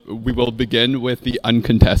we will begin with the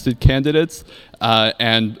uncontested candidates,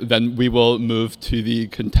 and then we will move to the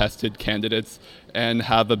contested candidates and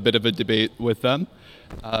have a bit of a debate with them.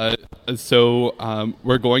 So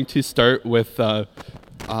we're going to start with having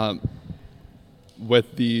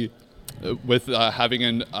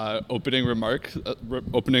an opening remarks.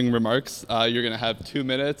 You're going to have 2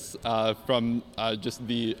 minutes from just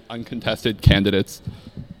the uncontested candidates.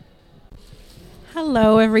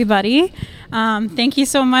 Hello, everybody. Thank you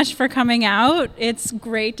so much for coming out. It's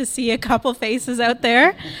great to see a couple faces out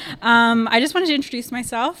there. I just wanted to introduce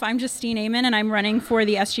myself. I'm Justine Amon, and I'm running for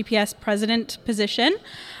the SGPS president position.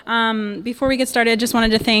 Before we get started, I just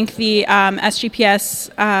wanted to thank the SGPS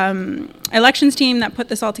elections team that put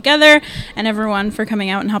this all together and everyone for coming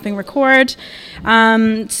out and helping record.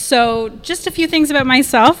 So just a few things about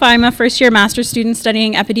myself. I'm a first-year master's student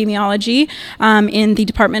studying epidemiology in the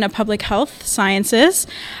Department of Public Health Sciences.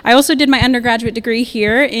 I also did my undergraduate degree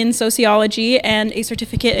here in sociology and a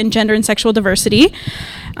certificate in gender and sexual diversity.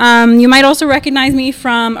 You might also recognize me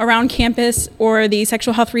from around campus or the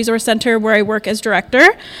Sexual Health Resource Center where I work as director.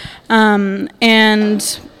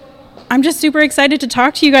 And I'm just super excited to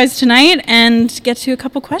talk to you guys tonight and get to a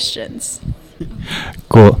couple questions.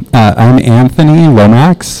 Cool. I'm Anthony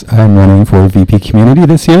Lomax. I'm running for VP Community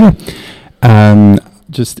this year.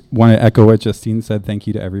 Just want to echo what Justine said. Thank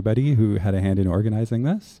you to everybody who had a hand in organizing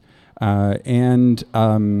this.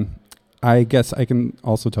 I guess I can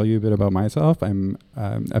also tell you a bit about myself. I'm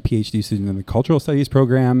a PhD student in the Cultural Studies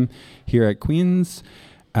program here at Queen's.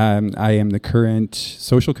 I am the current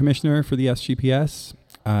social commissioner for the SGPS.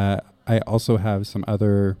 I also have some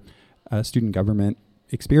other student government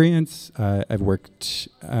experience. I've worked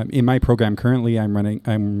in my program currently. I'm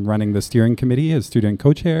running the steering committee as student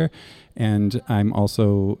co-chair, and I'm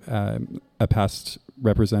also a past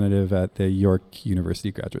representative at the York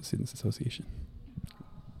University Graduate Students Association.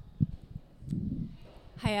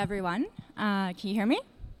 Hi, everyone. Can you hear me?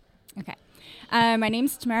 Okay. My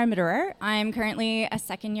name's Tamara Mitterer. I'm currently a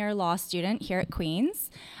second-year law student here at Queen's.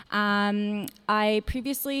 I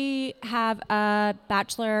previously have a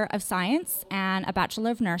Bachelor of Science and a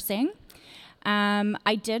Bachelor of Nursing.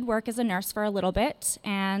 I did work as a nurse for a little bit,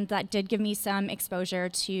 and that did give me some exposure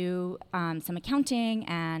to some accounting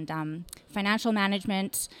and financial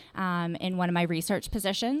management in one of my research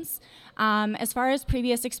positions. As far as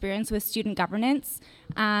previous experience with student governance,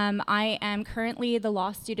 I am currently the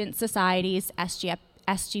Law Student Society's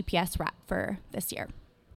SGPS rep for this year.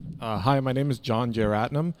 Hi, my name is John J.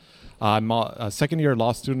 Ratnam. I'm a second-year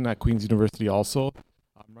law student at Queen's University also.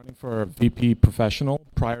 I'm running for VP Professional.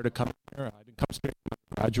 Prior to coming here, I didn't come straight from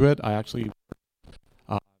graduate. I actually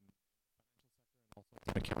an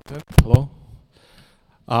accountant. Hello.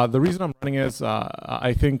 The reason I'm running is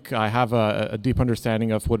I think I have a deep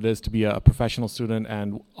understanding of what it is to be a professional student,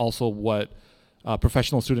 and also what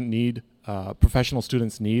professional students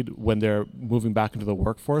need when they're moving back into the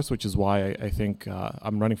workforce, which is why I think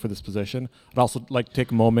I'm running for this position. I'd also like to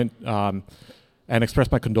take a moment and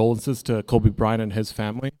express my condolences to Kobe Bryant and his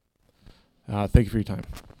family. Thank you for your time.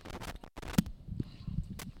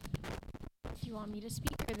 Do you want me to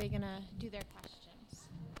speak, or are they going to do their questions?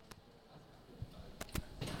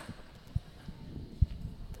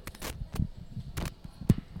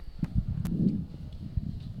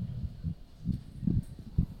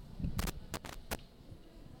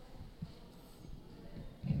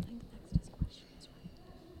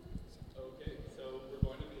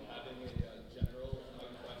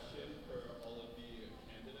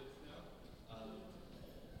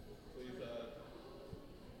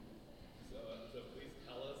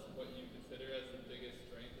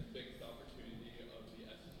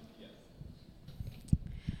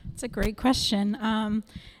 It's a great question, and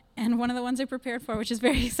one of the ones I prepared for, which is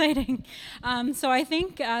very exciting. So I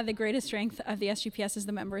think the greatest strength of the SGPS is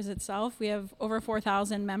the members itself. We have over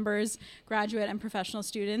 4,000 members, graduate and professional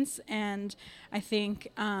students, and I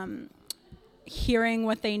think hearing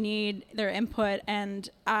what they need, their input,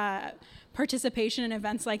 and participation in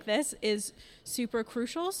events like this is super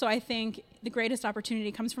crucial. So I think the greatest opportunity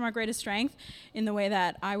comes from our greatest strength, in the way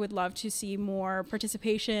that I would love to see more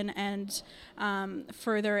participation and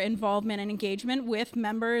further involvement and engagement with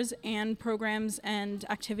members and programs and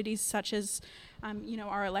activities such as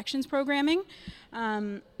our elections programming.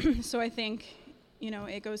 So I think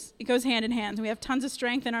it goes hand in hand. We have tons of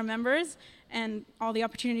strength in our members, and all the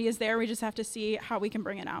opportunity is there. We just have to see how we can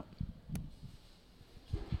bring it out.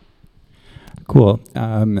 Cool.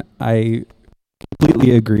 I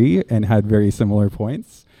completely agree and had very similar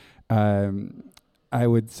points. I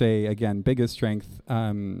would say, again, biggest strength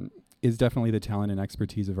is definitely the talent and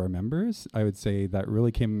expertise of our members. I would say that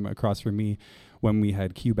really came across for me when we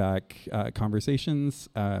had QBAC conversations.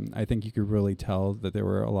 I think you could really tell that there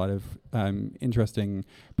were a lot of interesting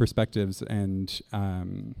perspectives and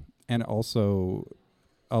also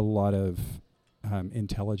a lot of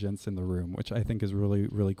intelligence in the room, which I think is really,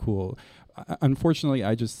 really cool. Unfortunately,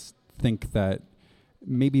 I just think that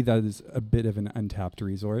maybe that is a bit of an untapped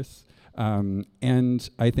resource. And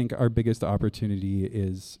I think our biggest opportunity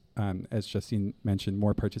is, as Justine mentioned,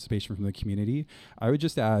 more participation from the community. I would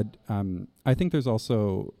just add, I think there's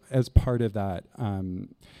also, as part of that,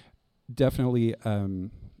 definitely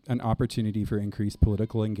an opportunity for increased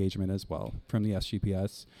political engagement as well from the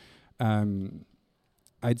SGPS.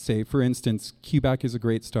 I'd say, for instance, QBAC is a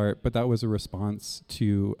great start, but that was a response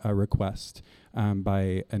to a request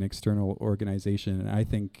by an external organization. And I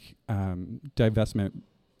think divestment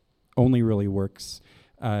only really works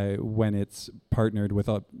when it's partnered with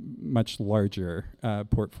a much larger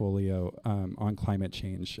portfolio on climate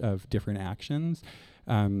change of different actions.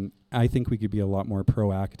 I think we could be a lot more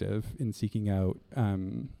proactive in seeking out,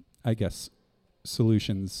 I guess,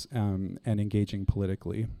 solutions and engaging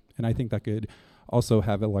politically. And I think that could also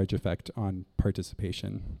have a large effect on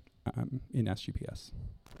participation in SGPS.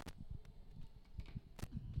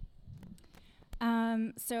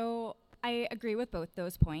 So I agree with both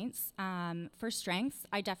those points. For strengths,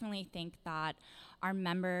 I definitely think that our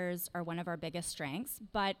members are one of our biggest strengths.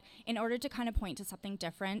 But in order to kind of point to something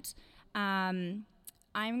different,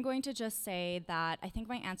 I'm going to just say that I think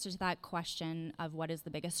my answer to that question of what is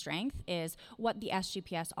the biggest strength is what the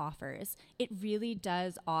SGPS offers. It really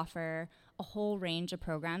does offer a whole range of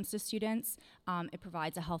programs to students. It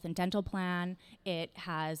provides a health and dental plan. It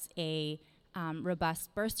has a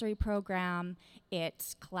robust bursary program.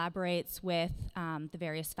 It collaborates with the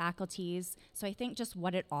various faculties. So I think just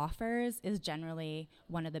what it offers is generally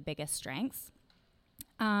one of the biggest strengths.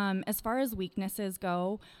 As far as weaknesses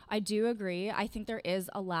go, I do agree. I think there is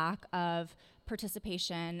a lack of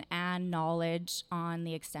participation and knowledge on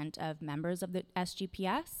the extent of members of the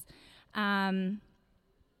SGPS.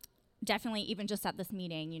 Definitely, even just at this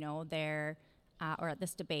meeting, or at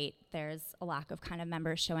this debate, there's a lack of kind of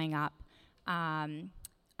members showing up.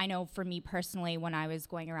 I know for me personally, when I was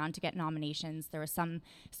going around to get nominations, there were some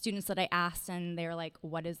students that I asked and they were like,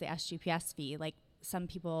 what is the SGPS fee? Like, some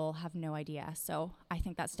people have no idea. So I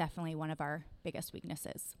think that's definitely one of our biggest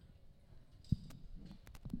weaknesses.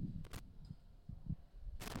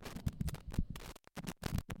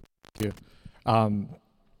 Thank you.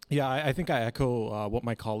 Yeah, I think I echo what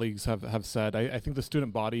my colleagues have said. I think the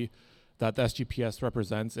student body that the SGPS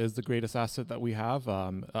represents is the greatest asset that we have.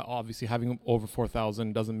 Obviously, having over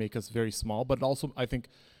 4,000 doesn't make us very small, but it also, I think,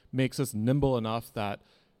 makes us nimble enough that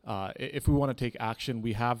if we want to take action,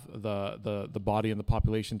 we have the body and the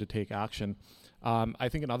population to take action. I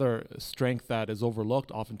think another strength that is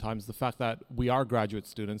overlooked oftentimes is the fact that we are graduate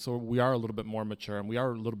students, so we are a little bit more mature and we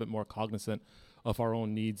are a little bit more cognizant of our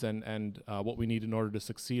own needs and what we need in order to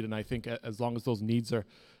succeed. And I think as long as those needs are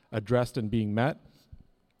addressed and being met,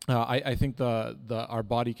 I think our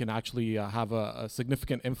body can actually have a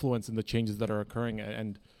significant influence in the changes that are occurring.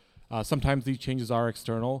 And sometimes these changes are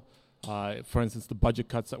external. For instance, the budget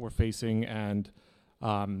cuts that we're facing and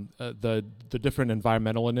the different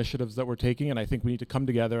environmental initiatives that we're taking. And I think we need to come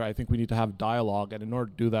together. I think we need to have dialogue. And in order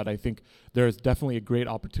to do that, I think there is definitely a great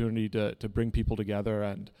opportunity to bring people together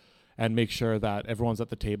and make sure that everyone's at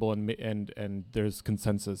the table and there's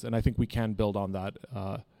consensus. And I think we can build on that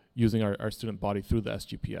using our student body through the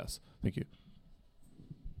SGPS. Thank you.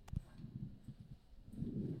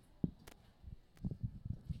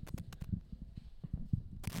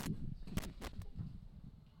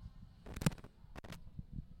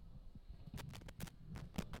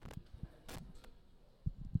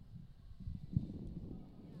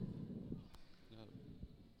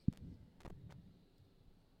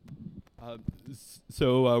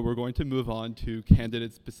 So we're going to move on to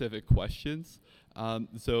candidate-specific questions.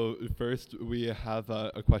 So first, we have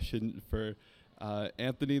a question for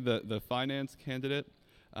Anthony, the finance candidate.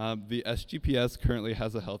 The SGPS currently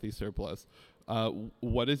has a healthy surplus.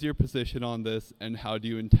 What is your position on this, and how do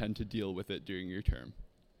you intend to deal with it during your term?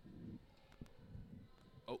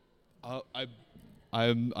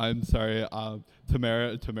 I'm sorry.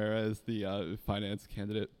 Tamara is the finance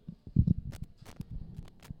candidate.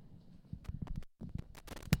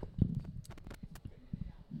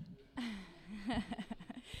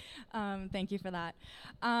 Thank you for that.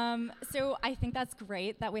 So I think that's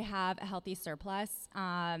great that we have a healthy surplus.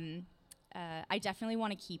 I definitely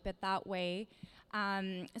want to keep it that way.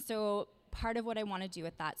 So part of what I want to do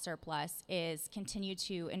with that surplus is continue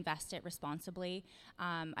to invest it responsibly.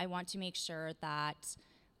 I want to make sure that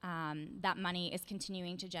that money is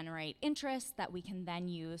continuing to generate interest that we can then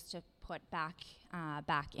use to put back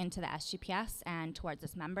into the SGPS and towards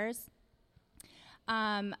its members.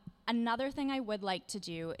 Another thing I would like to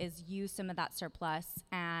do is use some of that surplus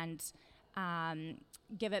and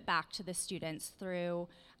give it back to the students through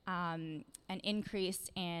an increase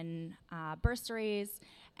in bursaries,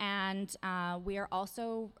 and we are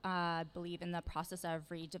also, believe, in the process of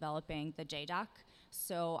redeveloping the JDUC.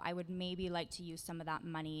 So I would maybe like to use some of that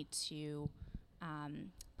money to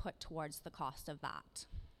put towards the cost of that.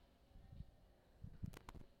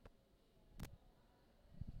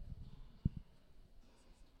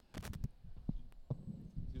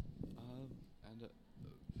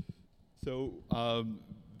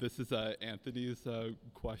 This is Anthony's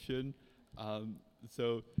question.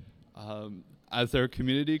 As our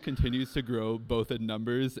community continues to grow, both in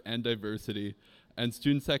numbers and diversity, and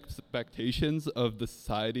students' expectations of the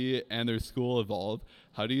society and their school evolve,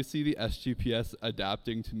 how do you see the SGPS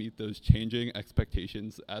adapting to meet those changing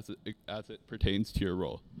expectations as it pertains to your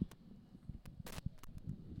role?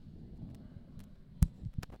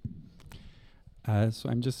 So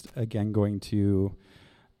I'm just, again, going to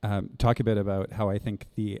talk a bit about how I think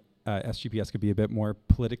the SGPS could be a bit more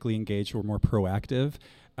politically engaged or more proactive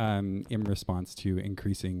in response to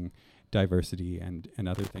increasing diversity and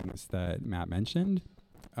other things that Matt mentioned.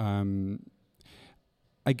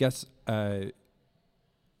 I guess I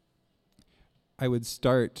would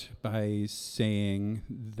start by saying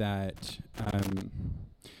that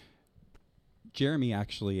Jeremy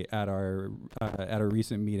actually at our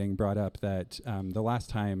recent meeting brought up that the last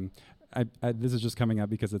time, this is just coming up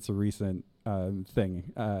because it's a recent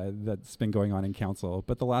thing that's been going on in council,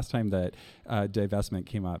 but the last time that divestment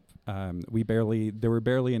came up, there were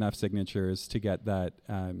barely enough signatures to get that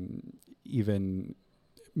even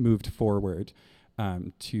moved forward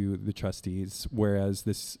to the trustees, whereas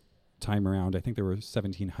this time around, I think there were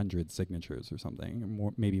 1,700 signatures or something,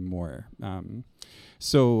 more, maybe more.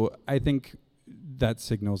 So I think that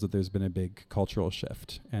signals that there's been a big cultural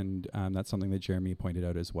shift, and that's something that Jeremy pointed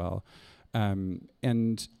out as well.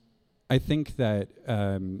 And I think that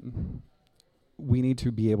we need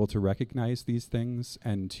to be able to recognize these things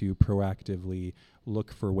and to proactively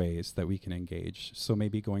look for ways that we can engage. So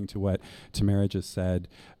maybe going to what Tamara just said,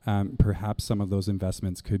 perhaps some of those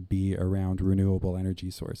investments could be around renewable energy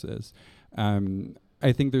sources.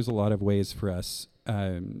 I think there's a lot of ways for us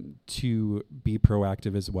to be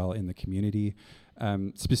proactive as well in the community.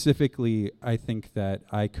 Specifically, I think that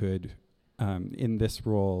I could, in this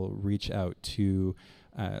role, reach out to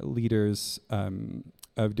leaders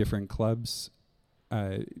of different clubs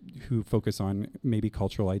who focus on maybe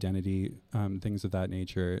cultural identity, things of that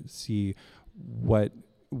nature, see what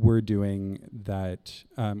we're doing that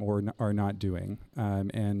or are not doing,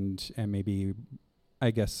 and maybe,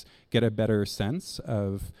 I guess, get a better sense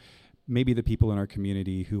of maybe the people in our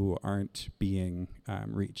community who aren't being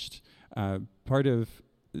reached. Part of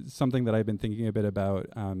something that I've been thinking a bit about,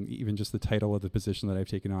 even just the title of the position that I've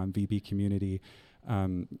taken on, VP Community,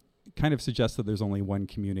 kind of suggests that there's only one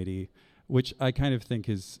community, which I kind of think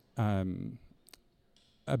is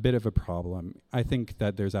a bit of a problem. I think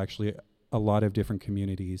that there's actually a lot of different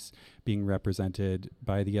communities being represented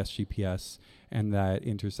by the SGPS and that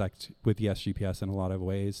intersect with the SGPS in a lot of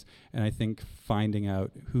ways. And I think finding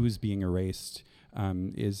out who's being erased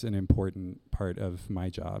is an important part of my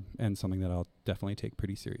job and something that I'll definitely take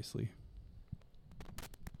pretty seriously.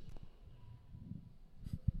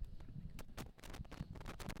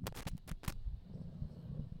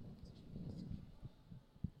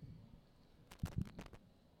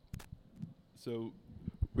 So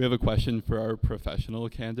we have a question for our professional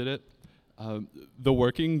candidate. The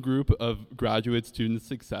working group of graduate student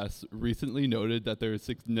success recently noted that there is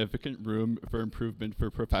significant room for improvement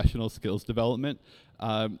for professional skills development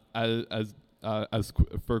for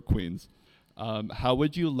Queens. How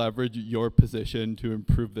would you leverage your position to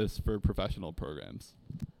improve this for professional programs?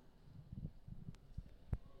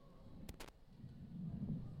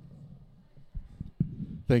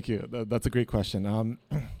 Thank you. That's a great question.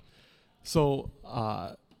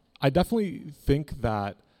 I definitely think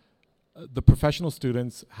that the professional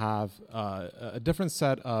students have a different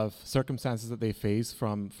set of circumstances that they face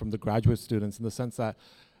from the graduate students, in the sense that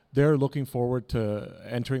they're looking forward to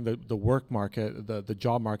entering the work market, the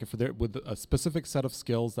job market with a specific set of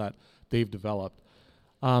skills that they've developed.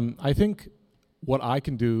 I think what I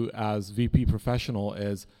can do as VP professional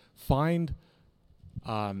is find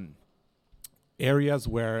areas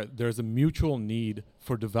where there's a mutual need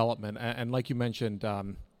for development. And like you mentioned,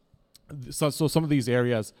 so some of these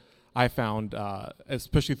areas I found,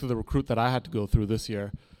 especially through the recruit that I had to go through this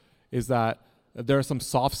year, is that there are some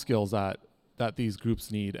soft skills that these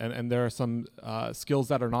groups need, and there are some skills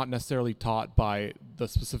that are not necessarily taught by the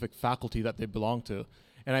specific faculty that they belong to.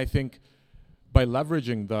 And I think by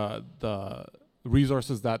leveraging the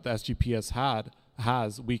resources that the SGPS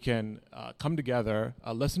has, we can come together,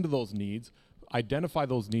 listen to those needs, identify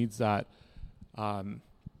those needs that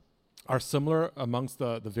are similar amongst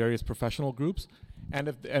the various professional groups, and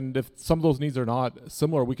if some of those needs are not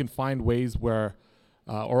similar, we can find ways where,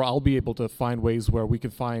 or I'll be able to find ways where we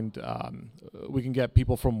can find, we can get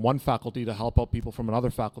people from one faculty to help out people from another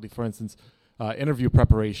faculty. For instance, interview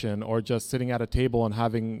preparation, or just sitting at a table and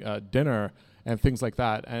having dinner and things like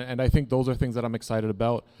that. And I think those are things that I'm excited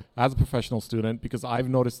about as a professional student, because I've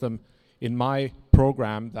noticed them in my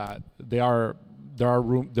program that there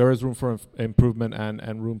is room for improvement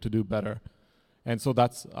and room to do better. And so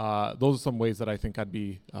those are some ways that I think I'd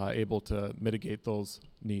be able to mitigate those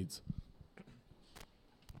needs.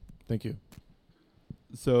 Thank you.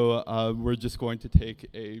 So we're just going to take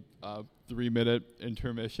a 3-minute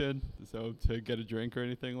intermission, so to get a drink or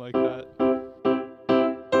anything like that.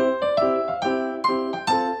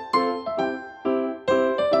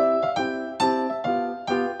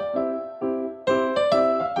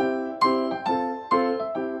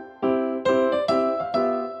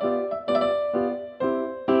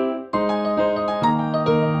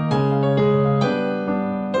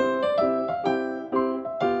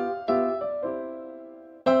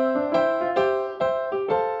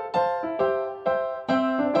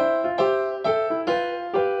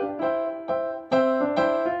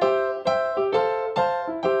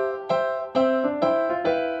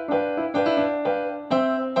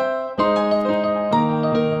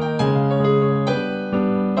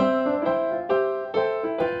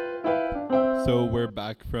 So we're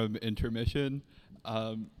back from intermission.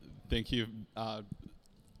 Thank you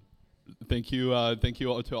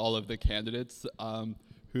to all of the candidates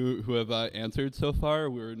who have answered so far.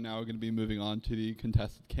 We're now going to be moving on to the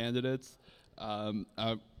contested candidates on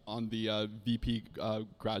the VP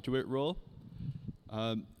graduate role.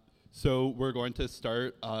 So we're going to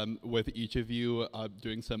start with each of you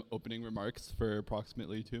doing some opening remarks for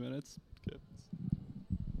approximately 2 minutes. Okay.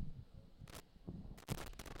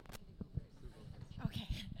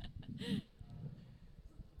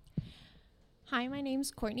 Hi, my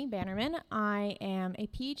name's Courtney Bannerman. I am a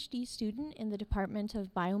PhD student in the Department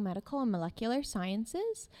of Biomedical and Molecular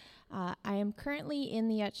Sciences. I am currently in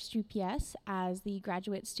the SGPS as the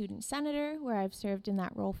Graduate Student Senator, where I've served in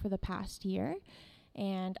that role for the past year.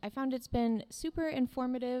 And I found it's been super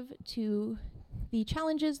informative to the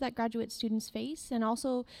challenges that graduate students face, and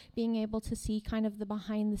also being able to see kind of the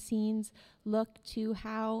behind the scenes look to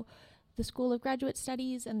how the School of Graduate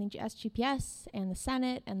Studies and the SGPS and the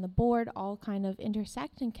Senate and the board all kind of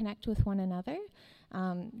intersect and connect with one another.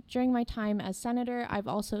 During my time as senator, I've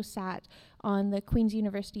also sat on the Queen's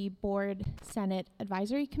University Board Senate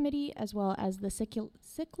Advisory Committee, as well as the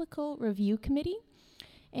Cyclical Review Committee.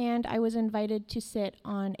 And I was invited to sit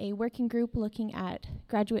on a working group looking at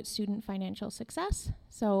graduate student financial success.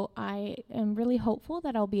 So I am really hopeful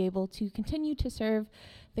that I'll be able to continue to serve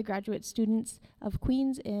the graduate students of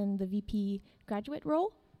Queen's in the VP graduate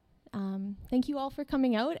role. Thank you all for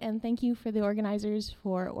coming out, and thank you for the organizers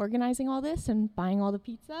for organizing all this and buying all the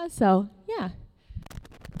pizza. So, yeah.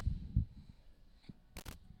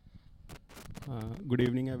 Good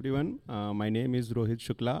evening, everyone. My name is Rohit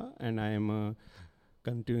Shukla, and I am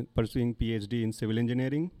pursuing PhD in civil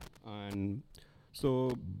engineering. And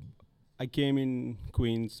so I came in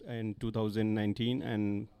Queens in 2019,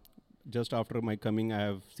 and just after my coming, I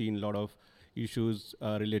have seen a lot of issues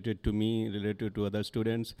related to me, related to other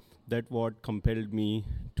students. That what compelled me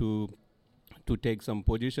to take some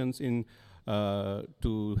positions in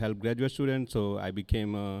to help graduate students. So I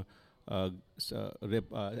became a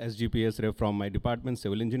SGPS rep from my department,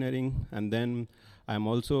 civil engineering, and then I'm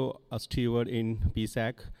also a steward in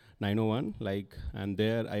PSAC 901, and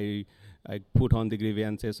there I put on the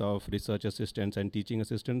grievances of research assistants and teaching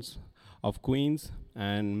assistants of Queens,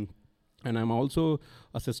 and I'm also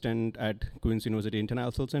assistant at Queen's University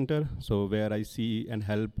International Center, so where I see and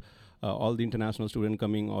help all the international students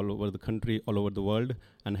coming all over the country, all over the world,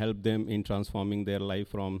 and help them in transforming their life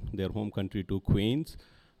from their home country to Queens.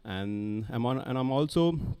 And I'm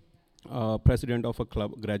also president of a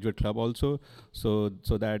graduate club also, so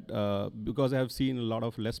that because I have seen a lot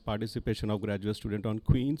of less participation of graduate student on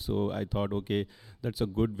Queens, so I thought, okay, that's a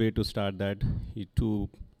good way to start that, to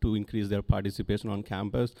increase their participation on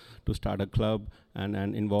campus, to start a club and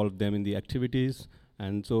involve them in the activities.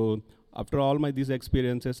 And so after all these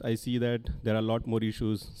experiences, I see that there are a lot more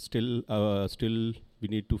issues still we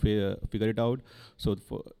need to figure it out. So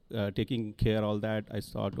for taking care all that, I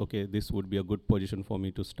thought, okay, this would be a good position for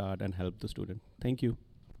me to start and help the student. Thank you.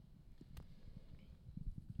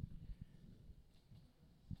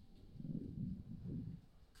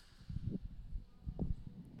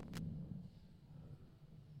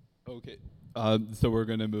 Okay, so we're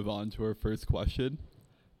going to move on to our first question.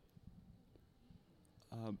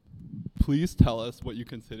 Please tell us what you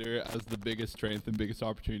consider as the biggest strength and biggest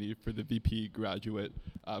opportunity for the VP graduate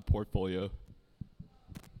portfolio.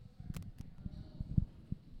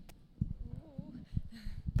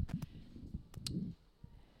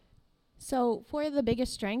 So for the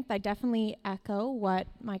biggest strength, I definitely echo what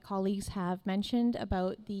my colleagues have mentioned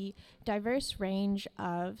about the diverse range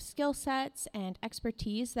of skill sets and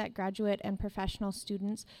expertise that graduate and professional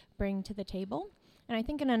students bring to the table. And I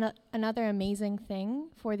think another amazing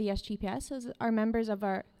thing for the SGPS is our members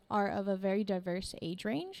are of a very diverse age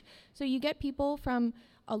range. So you get people from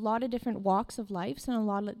a lot of different walks of life and a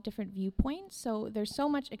lot of different viewpoints. So there's so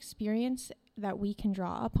much experience that we can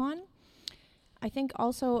draw upon. I think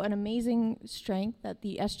also an amazing strength that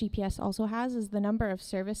the SGPS also has is the number of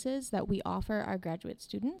services that we offer our graduate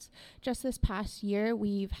students. Just this past year,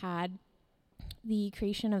 we've had the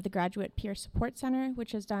creation of the Graduate Peer Support Center,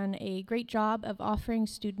 which has done a great job of offering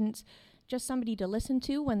students just somebody to listen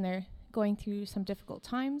to when they're going through some difficult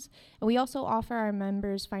times. And we also offer our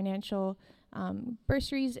members financial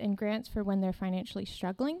bursaries and grants for when they're financially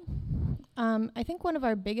struggling. I think one of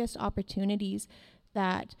our biggest opportunities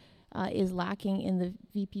that is lacking in the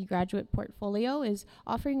VP graduate portfolio is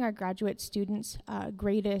offering our graduate students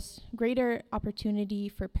greater opportunity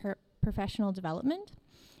for professional development.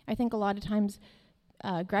 I think a lot of times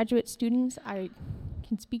graduate students, I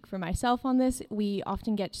can speak for myself on this, we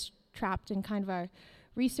often get trapped in kind of our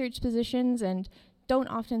research positions and don't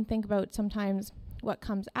often think about sometimes what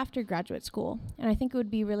comes after graduate school. And I think it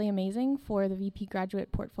would be really amazing for the VP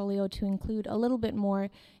graduate portfolio to include a little bit more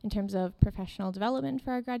in terms of professional development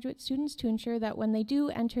for our graduate students to ensure that when they do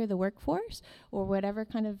enter the workforce or whatever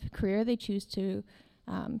kind of career they choose to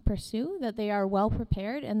pursue, that they are well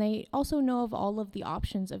prepared and they also know of all of the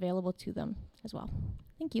options available to them as well.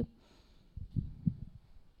 Thank you.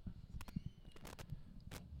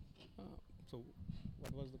 So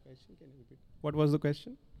what was the question? Can you repeat? What was the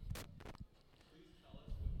question?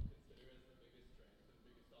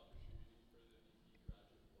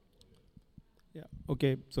 Yeah,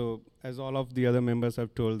 okay, so as all of the other members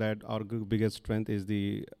have told that our biggest strength is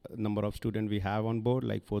the number of students we have on board,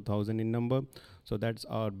 like 4,000 in number. So that's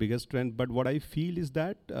our biggest strength. But what I feel is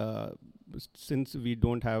that since we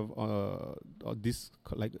don't have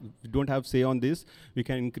we don't have say on this, we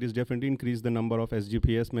can definitely increase the number of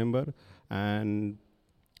SGPS member. And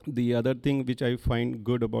the other thing which I find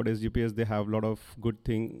good about SGPS, they have a lot of good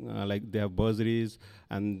thing, like they have bursaries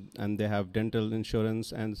and they have dental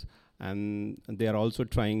insurance and they are also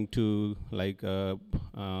trying to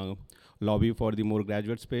lobby for the more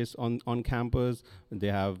graduate space on campus. They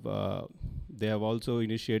have also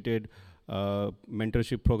initiated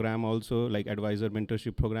mentorship program also, like advisor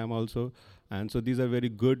mentorship program also. And so these are very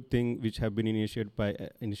good things which have been initiated by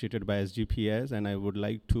SGPS, and I would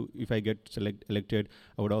like to, if I get elected,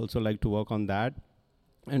 I would also like to work on that.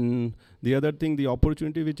 And the other thing, the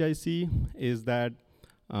opportunity which I see is that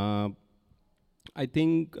I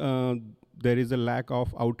think there is a lack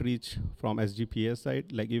of outreach from SGPS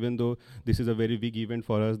side. Like even though this is a very big event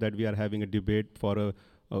for us that we are having a debate for a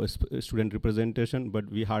student representation, but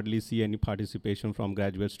we hardly see any participation from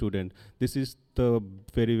graduate student. This is the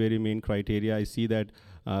very, very main criteria. I see that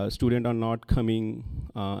students are not coming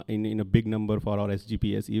in a big number for our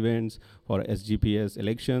SGPS events, for SGPS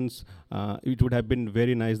elections. It would have been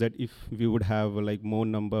very nice that if we would have like more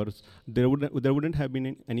numbers, there wouldn't have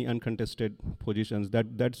been any uncontested positions.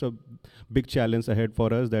 That's a big challenge ahead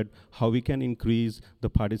for us, that how we can increase the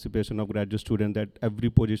participation of graduate students, that every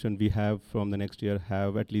position we have from the next year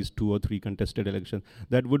have at least 2 or 3 contested elections.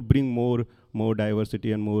 That would bring more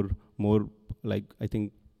diversity and more like, I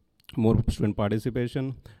think, more student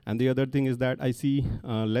participation. And the other thing is that I see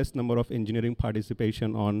less number of engineering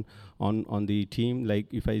participation on the team.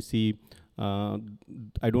 Like if I see,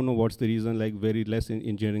 I don't know what's the reason, like very less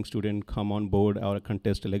engineering student come on board or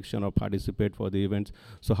contest election or participate for the events.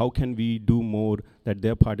 So how can we do more that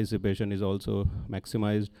their participation is also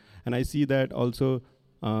maximized? And I see that also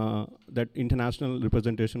that international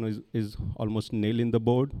representation is almost nailed in the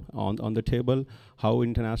board on the table. How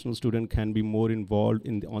international student can be more involved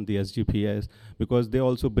on the SGPS, because they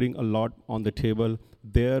also bring a lot on the table.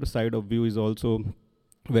 Their side of view is also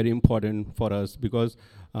very important for us, because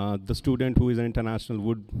the student who is an international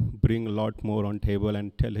would bring a lot more on table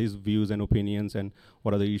and tell his views and opinions and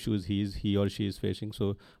what are the issues he or she is facing.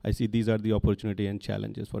 So I see these are the opportunity and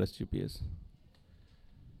challenges for SGPS.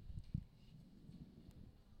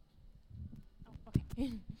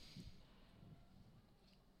 Okay.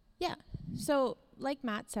 Yeah, so like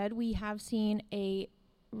Matt said, we have seen a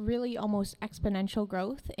really almost exponential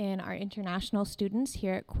growth in our international students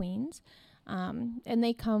here at Queen's. And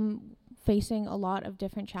they come facing a lot of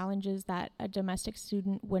different challenges that a domestic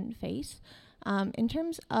student wouldn't face. In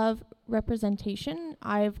terms of representation,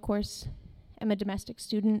 I, of course, am a domestic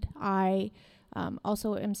student. I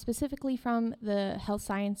also am specifically from the health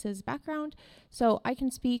sciences background, so I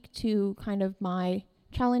can speak to kind of my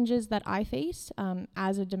challenges that I face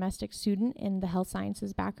as a domestic student in the health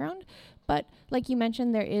sciences background. But like you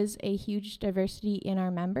mentioned, there is a huge diversity in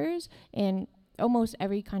our members in almost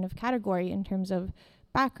every kind of category in terms of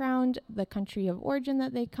background, the country of origin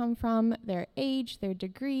that they come from, their age, their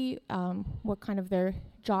degree, what kind of their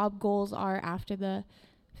job goals are after the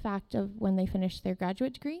fact of when they finish their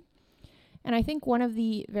graduate degree. And I think one of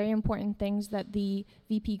the very important things that the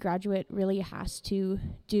VP graduate really has to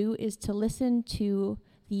do is to listen to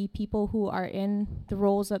the people who are in the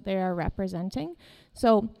roles that they are representing.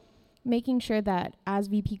 So making sure that as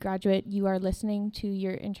VP graduate, you are listening to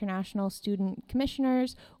your international student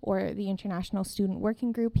commissioners or the international student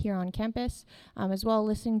working group here on campus, as well as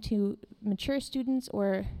listening to mature students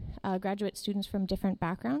or graduate students from different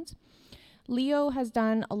backgrounds. Leo has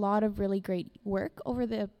done a lot of really great work over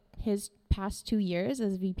his past 2 years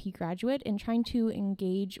as VP graduate in trying to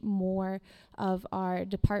engage more of our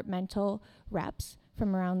departmental reps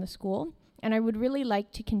from around the school. And I would really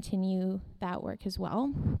like to continue that work as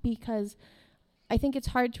well, because I think it's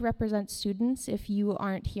hard to represent students if you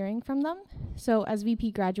aren't hearing from them. So as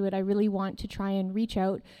VP graduate, I really want to try and reach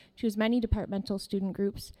out to as many departmental student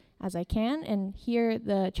groups as I can and hear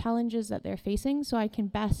the challenges that they're facing so I can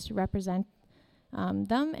best represent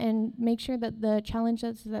them and make sure that the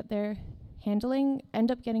challenges that they're handling end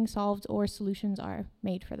up getting solved or solutions are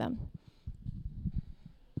made for them.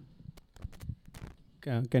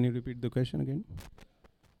 Can you repeat the question again?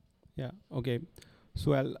 Yeah. Okay.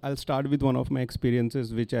 So I'll start with one of my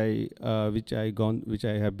experiences which I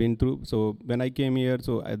have been through. So when I came here,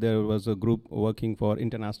 there was a group working for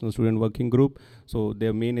International Student Working Group. So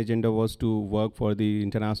their main agenda was to work for the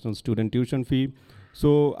international student tuition fee.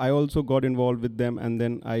 So I also got involved with them, and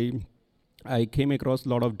then I came across a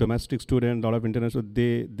lot of domestic students, a lot of international.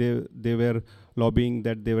 They were lobbying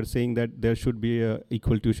that they were saying that there should be a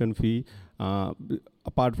equal tuition fee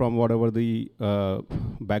apart from whatever the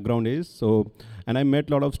background is. So, and I met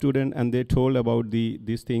a lot of students, and they told about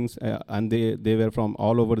these things, and they were from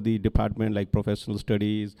all over the department, like professional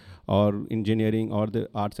studies or engineering or the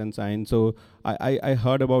arts and science. So I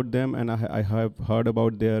heard about them, and I have heard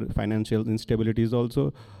about their financial instabilities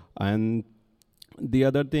also. And the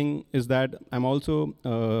other thing is that I'm also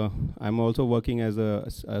working as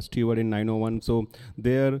a steward in 901. So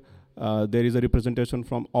there is a representation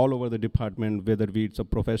from all over the department, whether it's a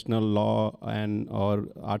professional law or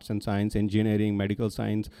arts and science, engineering, medical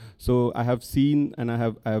science. So I have seen, and I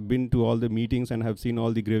have been to all the meetings and have seen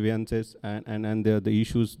all the grievances and the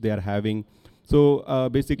issues they are having. So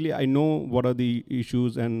basically, I know what are the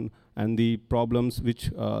issues and the problems which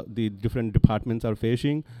the different departments are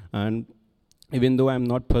facing. And even though I'm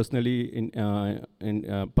not personally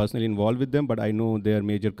personally involved with them, but I know their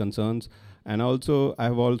major concerns. And also, I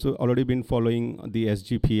have also already been following the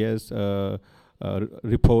SGPS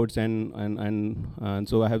reports, and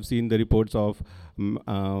so I have seen the reports of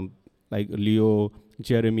like Leo,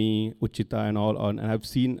 Jeremy, Uchita, and all. And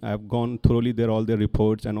I've gone thoroughly there, all their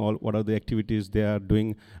reports and all what are the activities they are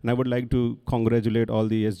doing. And I would like to congratulate all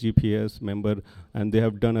the SGPS member, and they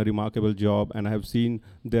have done a remarkable job. And I have seen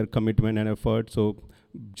their commitment and effort. So,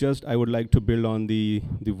 just I would like to build on the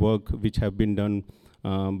work which have been done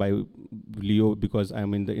by Leo, because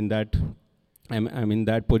I'm in that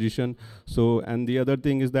position. So, and the other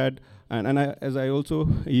thing is that, as I also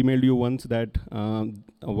emailed you once, that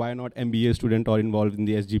why not MBA student are involved in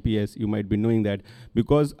the SGPS? You might be knowing that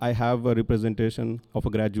because I have a representation of a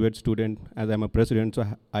graduate student, as I'm a president. So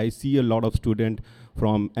I see a lot of students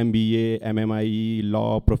from MBA, MMIE,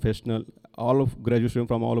 law, professional, all of graduation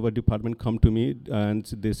from all over department come to me and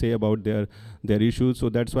they say about their issues. So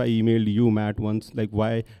that's why I emailed you, Matt, once, like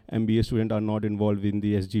why MBA students are not involved in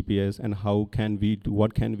the SGPS, and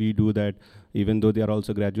what can we do that even though they are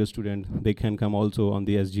also graduate students, they can come also on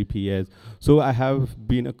the SGPS. So I have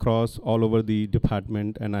been across all over the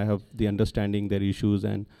department, and I have the understanding their issues,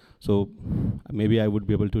 and so maybe I would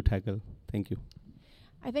be able to tackle. Thank you.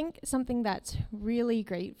 I think something that's really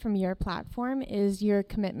great from your platform is your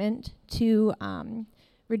commitment to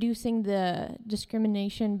reducing the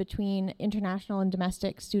discrimination between international and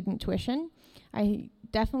domestic student tuition. I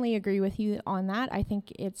definitely agree with you on that. I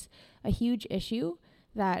think it's a huge issue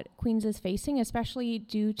that Queen's is facing, especially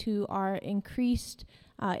due to our increased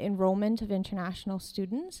enrollment of international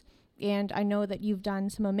students. And I know that you've done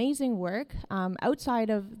some amazing work outside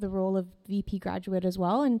of the role of VP graduate as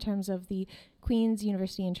well, in terms of the Queen's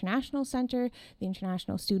University International Center, the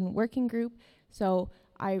International Student Working Group. So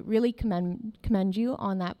I really commend you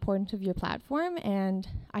on that point of your platform. And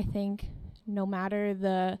I think no matter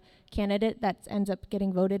the candidate that ends up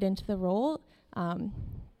getting voted into the role,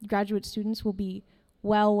 graduate students will be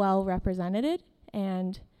well represented,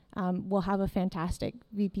 and we'll have a fantastic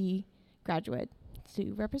VP graduate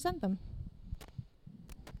to represent them.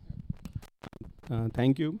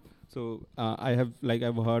 Thank you. So I've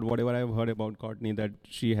heard whatever I've heard about Courtney, that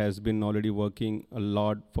she has been already working a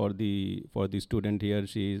lot for the student here.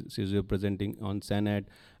 She's representing on Senate,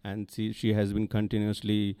 and she has been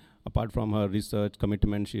continuously, apart from her research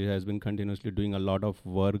commitment, she has been continuously doing a lot of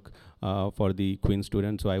work for the Queen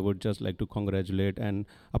students. So I would just like to congratulate. And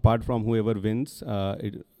apart from whoever wins,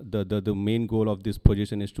 the main goal of this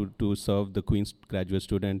position is to serve the Queen's graduate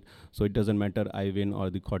student. So it doesn't matter I win or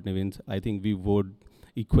the Courtney wins. I think we would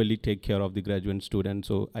equally take care of the graduate student.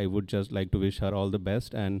 So I would just like to wish her all the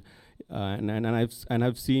best. And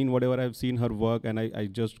I've seen whatever I've seen her work, and I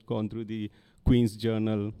just gone through the Queen's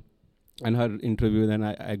Journal and her interview, and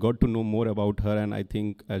I got to know more about her, and I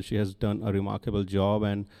think she has done a remarkable job,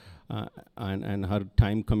 and her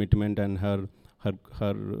time commitment and her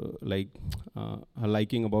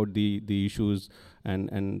liking about the issues,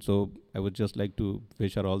 and so I would just like to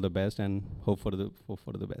wish her all the best and hope for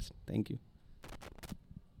the best. Thank you.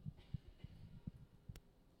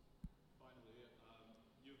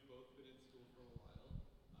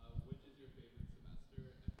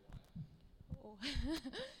 This is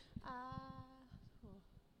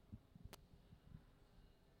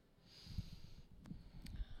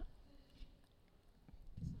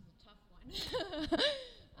a tough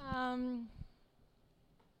one.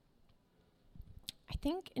 I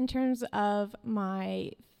think in terms of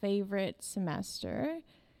my favorite semester,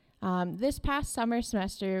 this past summer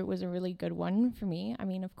semester was a really good one for me. I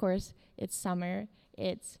mean, of course, it's summer,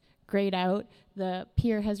 it's great out. The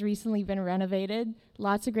pier has recently been renovated.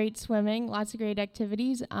 Lots of great swimming, lots of great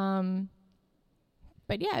activities.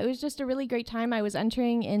 But yeah, it was just a really great time. I was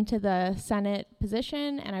entering into the Senate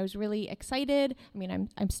position, and I was really excited. I mean,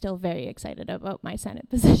 I'm still very excited about my Senate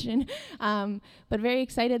position, but very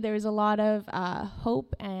excited. There was a lot of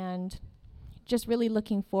hope, and just really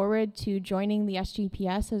looking forward to joining the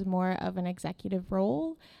SGPS as more of an executive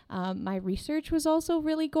role. My research was also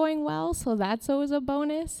really going well, so that's always a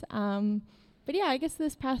bonus. But yeah, I guess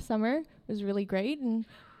this past summer was really great, and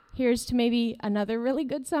here's to maybe another really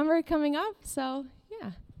good summer coming up. So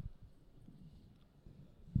yeah.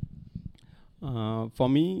 For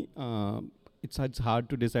me, it's hard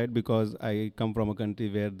to decide because I come from a country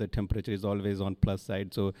where the temperature is always on plus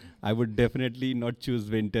side. So I would definitely not choose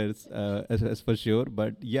winters as for sure.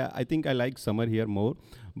 But yeah, I think I like summer here more.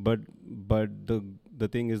 But the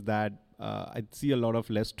thing is that I see a lot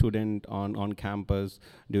of less student on campus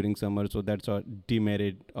during summer, so that's a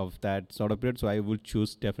demerit of that sort of period. So I would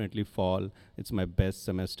choose definitely fall. It's my best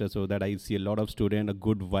semester, so that I see a lot of student, a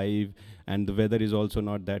good vibe, and the weather is also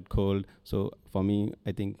not that cold. So for me,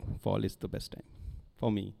 I think fall is the best time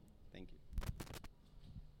for me. Thank you.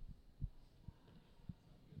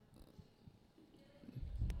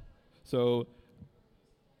 So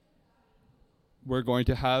we're going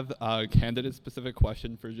to have a candidate-specific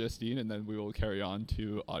question for Justine, and then we will carry on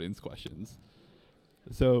to audience questions.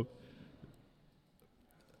 So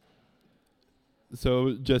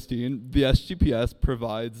Justine, the SGPS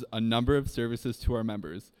provides a number of services to our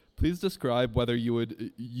members. Please describe whether you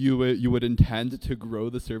would intend to grow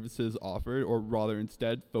the services offered, or rather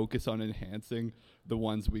instead focus on enhancing the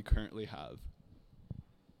ones we currently have.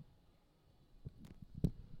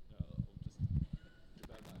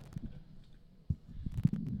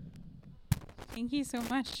 Thank you so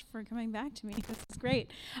much for coming back to me. This is great.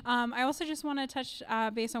 I also just want to touch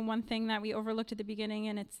base on one thing that we overlooked at the beginning,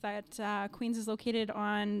 and it's that Queens is located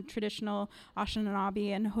on traditional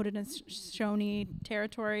Anishinaabe and Haudenosaunee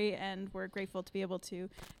territory, and we're grateful to be able to,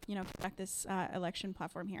 conduct this election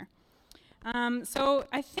platform here. So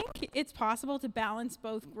I think it's possible to balance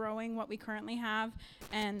both growing what we currently have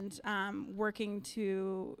and working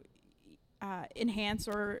to enhance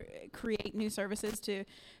or create new services to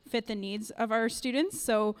fit the needs of our students.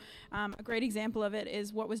 So a great example of it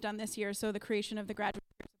is what was done this year. So the creation of the graduate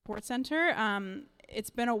support center. It's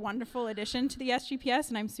been a wonderful addition to the SGPS,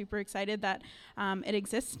 and I'm super excited that it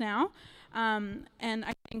exists now. And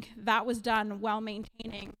I think that was done while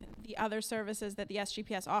maintaining the other services that the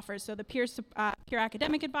SGPS offers. So the peer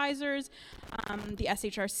academic advisors, the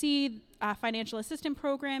SHRC, financial assistant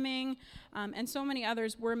programming, and so many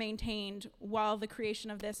others were maintained while the creation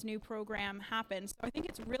of this new program happened. So I think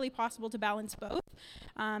it's really possible to balance both.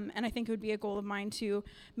 And I think it would be a goal of mine to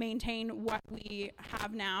maintain what we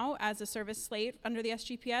have now as a service slate under the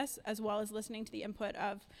SGPS, as well as listening to the input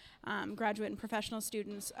of graduate and professional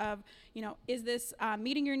students of, is this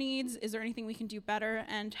meeting your needs? Is there anything we can do better?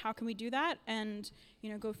 And how can we do that? And,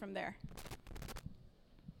 go from there.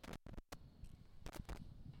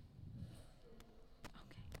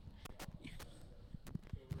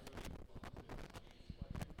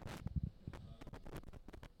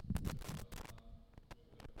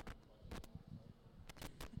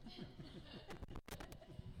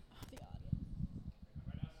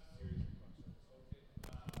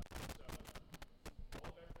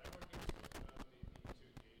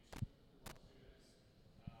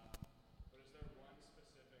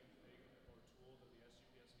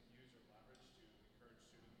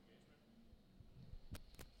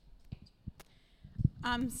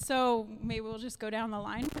 So maybe we'll just go down the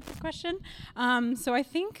line with this question. So I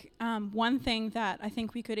think one thing that I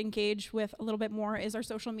think we could engage with a little bit more is our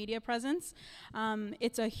social media presence.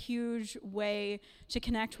 It's a huge way to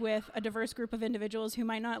connect with a diverse group of individuals who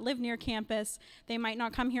might not live near campus. They might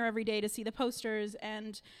not come here every day to see the posters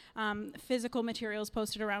and physical materials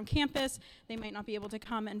posted around campus. They might not be able to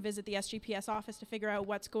come and visit the SGPS office to figure out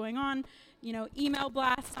what's going on. Email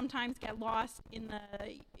blasts sometimes get lost in the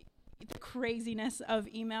craziness of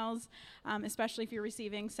emails, especially if you're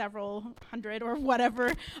receiving several hundred or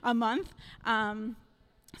whatever a month.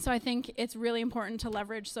 So I think it's really important to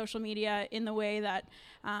leverage social media in the way that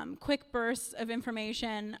quick bursts of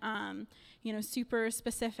information, super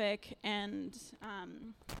specific and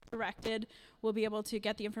directed, will be able to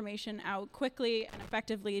get the information out quickly and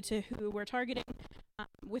effectively to who we're targeting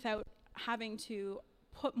without having to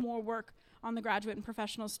put more work on the graduate and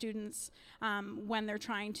professional students when they're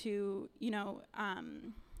trying to,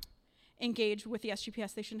 engage with the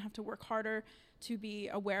SGPS. They shouldn't have to work harder to be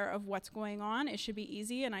aware of what's going on. It should be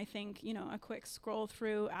easy, and I think, a quick scroll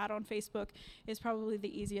through ad on Facebook is probably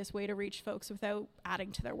the easiest way to reach folks without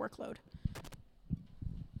adding to their workload.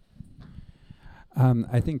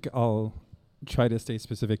 I think I'll try to stay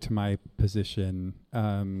specific to my position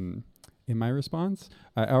in my response.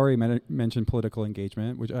 I already mentioned political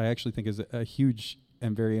engagement, which I actually think is a huge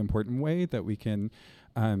and very important way that we can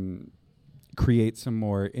create some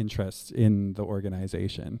more interest in the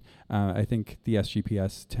organization. I think the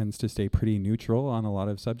SGPS tends to stay pretty neutral on a lot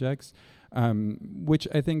of subjects, which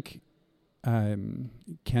I think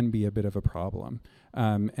can be a bit of a problem.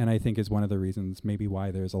 And I think is one of the reasons maybe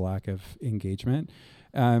why there's a lack of engagement.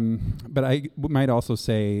 But I might also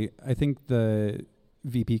say, I think the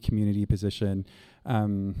VP community position,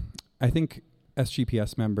 I think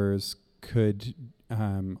SGPS members could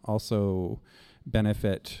also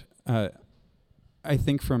benefit, I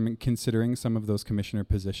think, from considering some of those commissioner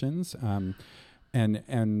positions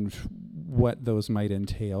and what those might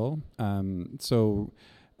entail. So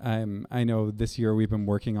I know this year we've been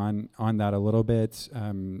working on that a little bit.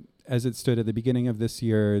 As it stood at the beginning of this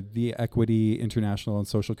year, the equity, international, and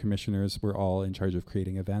social commissioners were all in charge of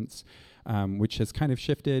creating events, which has kind of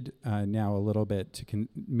shifted now a little bit to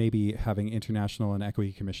maybe having international and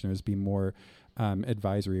equity commissioners be more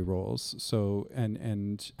advisory roles. So,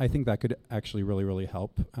 and I think that could actually really, really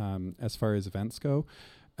help as far as events go.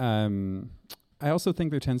 I also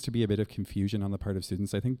think there tends to be a bit of confusion on the part of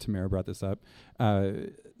students. I think Tamara brought this up,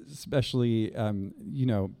 especially,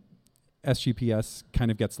 SGPS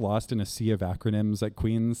kind of gets lost in a sea of acronyms at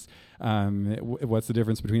Queen's. What's the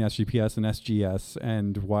difference between SGPS and SGS,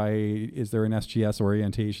 and why is there an SGS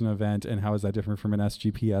orientation event, and how is that different from an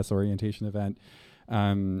SGPS orientation event?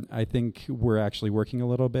 I think we're actually working a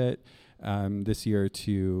little bit this year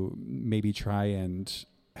to maybe try and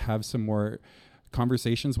have some more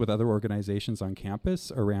conversations with other organizations on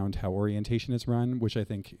campus around how orientation is run, which I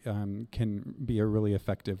think can be a really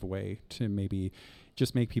effective way to maybe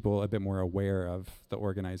just make people a bit more aware of the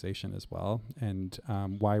organization as well, and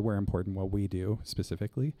why we're important, what we do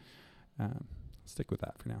specifically. Stick with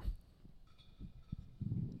that for now.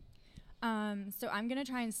 So I'm going to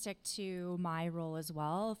try and stick to my role as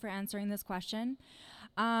well for answering this question.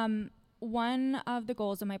 One of the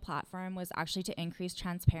goals of my platform was actually to increase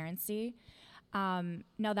transparency.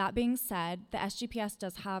 Now, that being said, the SGPS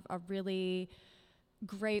does have a really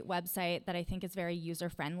great website that I think is very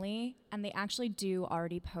user-friendly, and they actually do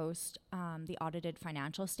already post the audited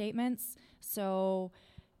financial statements. So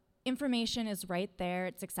information is right there.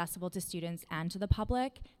 It's accessible to students and to the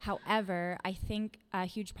public. However, I think a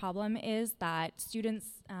huge problem is that students,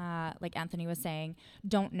 like Anthony was saying,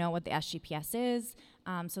 don't know what the SGPS is,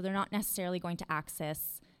 so they're not necessarily going to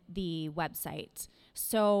access the website.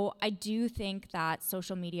 So I do think that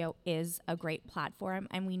social media is a great platform,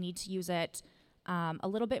 and we need to use it a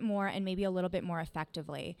little bit more and maybe a little bit more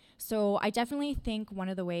effectively. So I definitely think one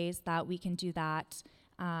of the ways that we can do that,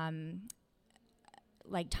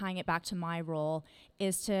 like tying it back to my role,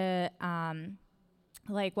 is to,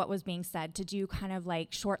 like what was being said, to do kind of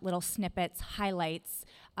like short little snippets, highlights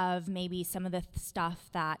of maybe some of the stuff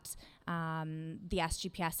that the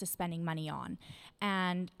SGPS is spending money on.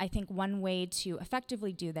 And I think one way to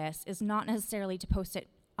effectively do this is not necessarily to post it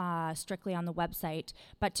strictly on the website,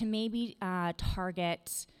 but to maybe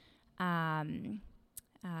target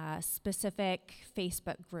specific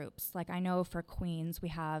Facebook groups. Like I know for Queens, we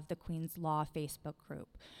have the Queens Law Facebook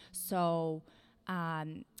group. So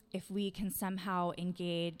if we can somehow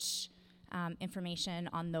engage information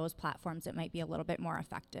on those platforms, it might be a little bit more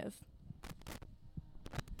effective.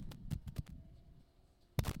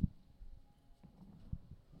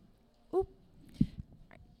 Ooh.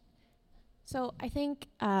 So I think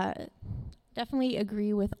definitely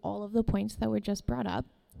agree with all of the points that were just brought up.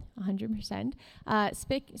 100%.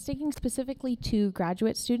 Sticking specifically to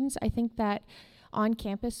graduate students, I think that on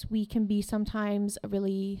campus we can be sometimes a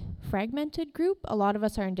really fragmented group. A lot of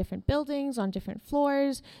us are in different buildings, on different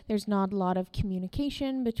floors. There's not a lot of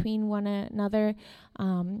communication between one another.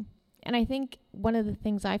 And I think one of the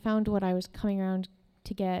things I found when I was coming around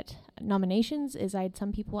to get nominations is I had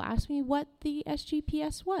some people ask me what the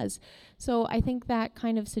SGPS was. So I think that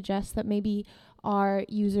kind of suggests that maybe our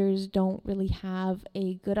users don't really have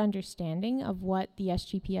a good understanding of what the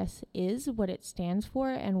SGPS is, what it stands for,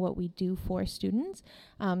 and what we do for students.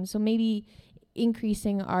 So maybe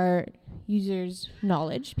increasing our users'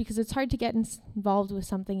 knowledge, because it's hard to get involved with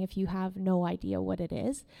something if you have no idea what it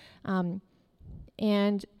is.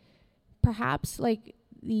 And perhaps like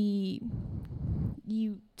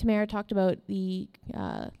Tamara talked about the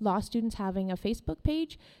law students having a Facebook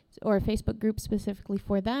page or a Facebook group specifically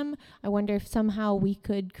for them. I wonder if somehow we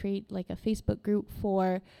could create like a Facebook group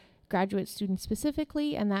for graduate students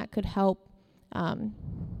specifically, and that could help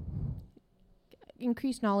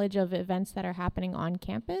increase knowledge of events that are happening on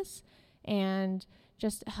campus and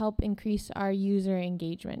just help increase our user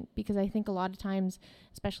engagement. Because I think a lot of times,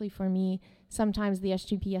 especially for me, sometimes the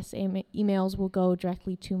SGPS emails will go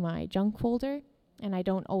directly to my junk folder, and I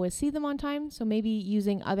don't always see them on time. So maybe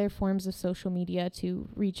using other forms of social media to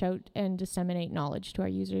reach out and disseminate knowledge to our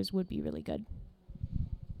users would be really good.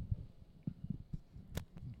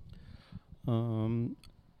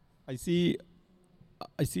 I see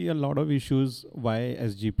a lot of issues why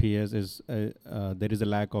SGPS is there is a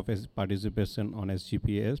lack of participation on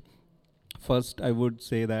SGPS. First, I would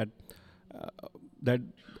say that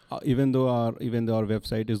even though our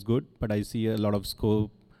website is good, but I see a lot of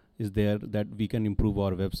scope is there that we can improve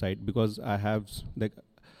our website, because I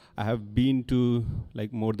have been to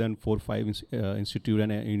like more than 4 or 5 institutes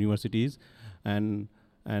and universities, and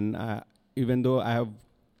even though I have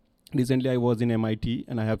recently I was in MIT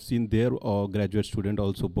and I have seen their graduate student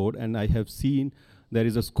also board, and I have seen there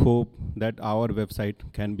is a scope that our website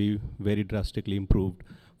can be very drastically improved,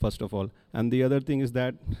 first of all. And the other thing is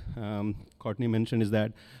that Courtney mentioned is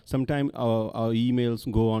that sometimes our emails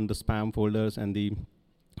go on the spam folders, and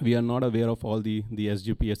we are not aware of all the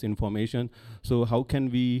SGPS information. So what can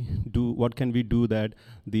we do that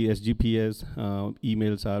the SGPS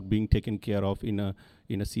emails are being taken care of in a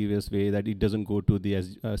serious way, that it doesn't go to the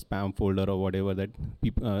spam folder or whatever, that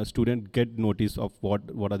students get notice of what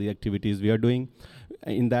are the activities we are doing.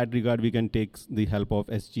 In that regard, we can take the help of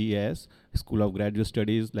SGS, School of Graduate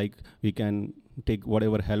Studies. Like we can take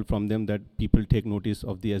whatever help from them, that people take notice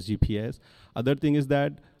of the SGPS. Other thing is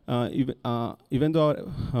that even though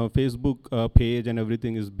our Facebook page and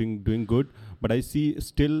everything is doing good, but I see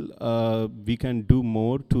still we can do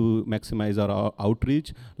more to maximize our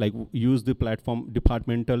outreach, like use the platform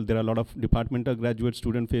departmental. There are a lot of departmental graduate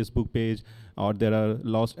student Facebook page, or there are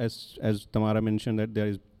as Tamara mentioned, that there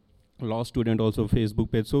is law student also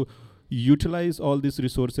Facebook page. So utilize all these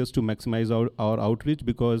resources to maximize our outreach,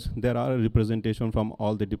 because there are a representation from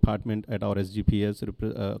all the department at our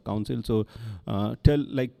SGPS council. So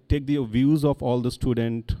take the views of all the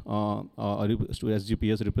student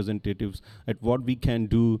SGPS representatives at what we can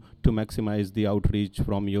do to maximize the outreach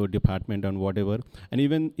from your department and whatever. And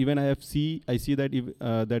even I see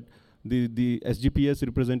that the SGPS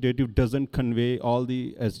representative doesn't convey all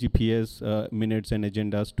the SGPS minutes and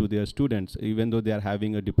agendas to their students, even though they are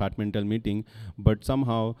having a departmental meeting. But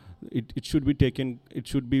somehow it should be taken, it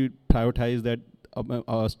should be prioritized that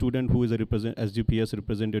a student who is a SGPS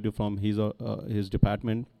representative from his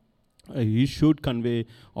department, he should convey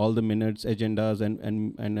all the minutes, agendas,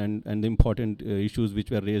 and the important issues which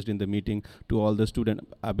were raised in the meeting to all the students.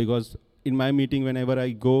 Because in my meeting, whenever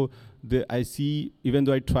I go, I see, even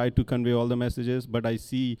though I try to convey all the messages, but I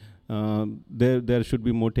see there should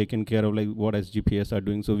be more taken care of, like what SGPS are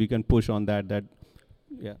doing, so we can push on that.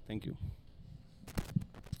 Yeah, thank you.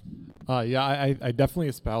 Yeah, I definitely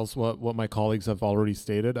espouse what my colleagues have already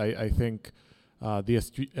stated. I think the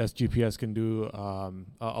SGPS can do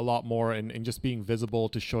a lot more in just being visible,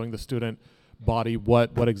 to showing the student body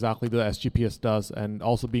what exactly the SGPS does, and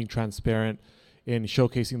also being transparent in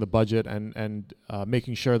showcasing the budget and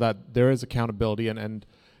making sure that there is accountability and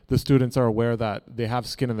the students are aware that they have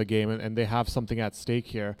skin in the game and they have something at stake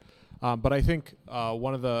here. But I think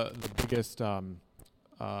one of the biggest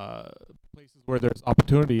places where there's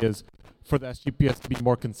opportunity is for the SGPS to be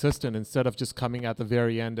more consistent, instead of just coming at the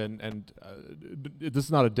very end and this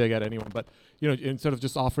is not a dig at anyone, but instead of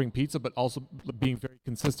just offering pizza, but also being very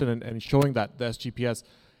consistent and showing that the SGPS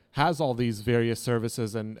has all these various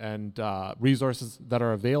services and resources that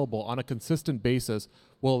are available on a consistent basis,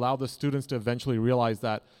 will allow the students to eventually realize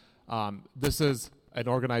that this is an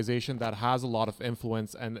organization that has a lot of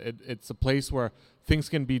influence, and it's a place where things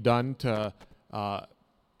can be done to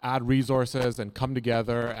add resources and come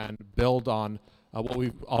together and build on what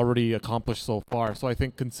we've already accomplished so far. So I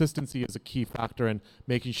think consistency is a key factor in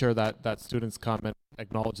making sure that students come and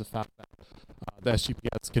acknowledge the fact that the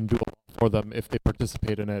SGPS can do a lot for them if they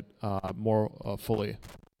participate in it more fully.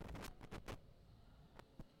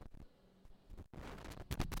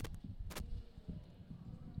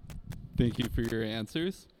 Thank you for your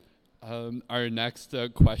answers. Our next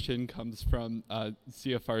question comes from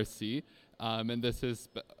CFRC. And this is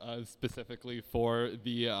specifically for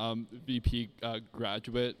the VP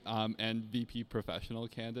graduate and VP professional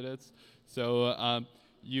candidates. So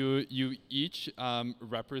you each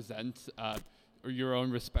represent your own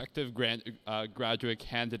respective graduate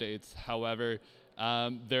candidates. However,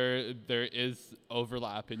 there is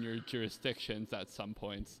overlap in your jurisdictions at some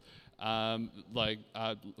points. Like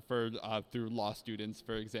through law students,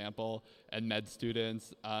 for example, and med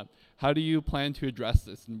students. How do you plan to address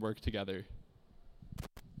this and work together?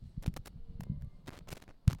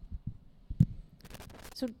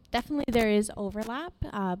 So definitely there is overlap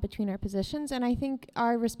between our positions, and I think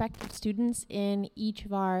our respective students in each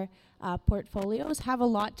of our portfolios have a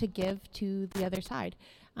lot to give to the other side.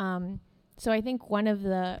 So I think one of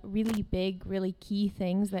the really big, really key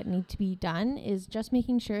things that need to be done is just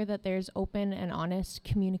making sure that there's open and honest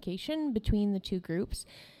communication between the two groups,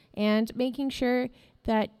 and making sure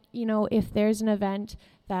that, if there's an event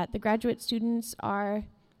that the graduate students are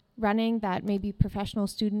running that maybe professional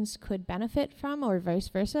students could benefit from, or vice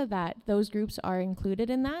versa, that those groups are included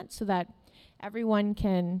in that, so that everyone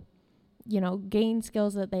can, gain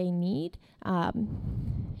skills that they need.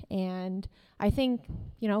 And I think,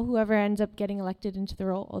 whoever ends up getting elected into the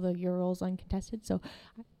role, although your role is uncontested, so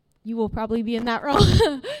you will probably be in that role.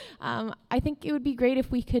 I think it would be great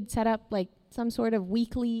if we could set up like some sort of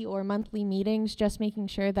weekly or monthly meetings, just making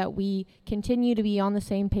sure that we continue to be on the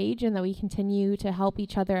same page and that we continue to help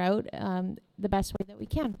each other out the best way that we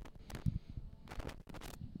can.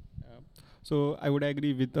 So I would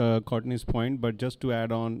agree with Courtney's point, but just to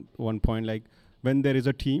add on one point, like when there is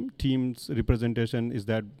a team's representation is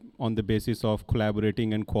that on the basis of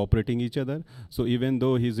collaborating and cooperating each other. So even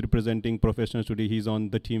though he's representing professionals today, he's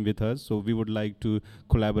on the team with us. So we would like to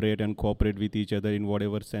collaborate and cooperate with each other in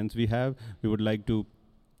whatever sense we have. We would like to,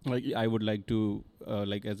 I would like to,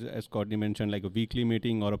 as Courtney mentioned, like a weekly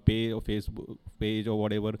meeting or a Facebook page or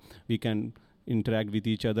whatever, we can interact with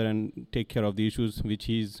each other and take care of the issues which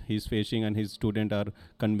he's facing and his students are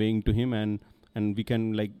conveying to him, and we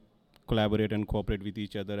can like collaborate and cooperate with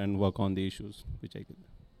each other and work on the issues which I could.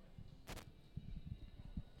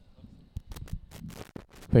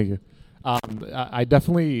 Thank you. I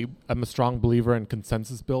definitely am a strong believer in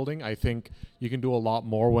consensus building. I think you can do a lot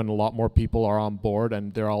more when a lot more people are on board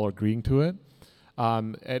and they're all agreeing to it.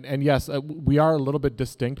 And yes, we are a little bit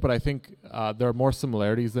distinct, but I think there are more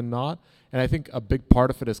similarities than not. And I think a big part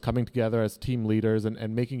of it is coming together as team leaders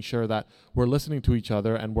and making sure that we're listening to each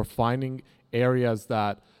other and we're finding areas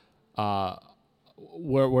that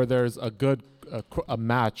where there's a good a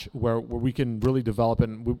match where we can really develop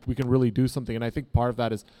and we can really do something. And I think part of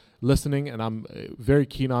that is listening, and I'm very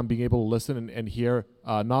keen on being able to listen and hear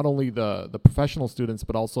not only the professional students,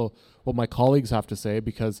 but also what my colleagues have to say,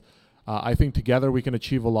 because I think together we can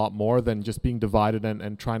achieve a lot more than just being divided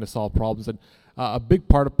and trying to solve problems. And a big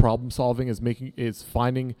part of problem solving is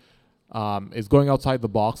going outside the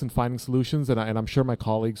box and finding solutions. And I'm sure my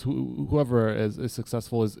colleagues, whoever is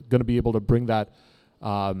successful, is going to be able to bring that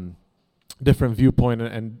different viewpoint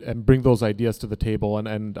and bring those ideas to the table.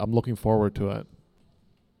 And I'm looking forward to it.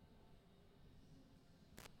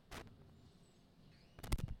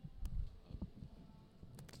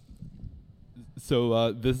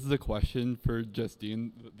 So this is a question for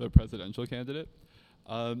Justine, the presidential candidate.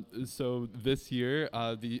 So this year,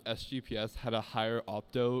 the SGPS had a higher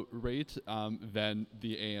opt-out rate than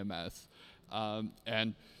the AMS.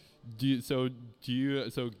 And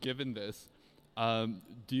given this,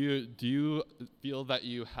 do you feel that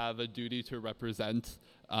you have a duty to represent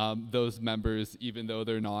those members even though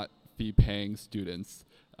they're not fee-paying students?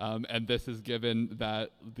 And this is given that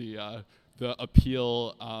the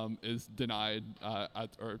appeal is denied at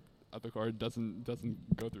the court, doesn't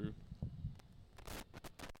go through.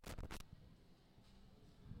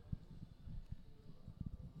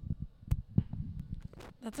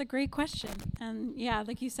 That's a great question. And yeah,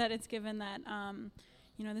 like you said, it's given that,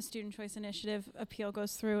 the Student Choice Initiative appeal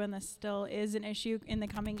goes through, and this still is an issue in the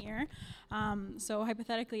coming year. So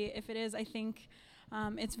hypothetically, if it is, I think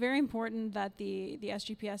it's very important that the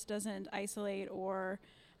SGPS doesn't isolate or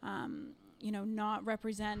not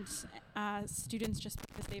represent students just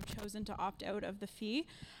because they've chosen to opt out of the fee.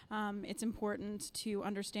 It's important to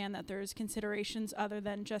understand that there's considerations other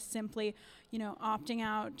than just simply, opting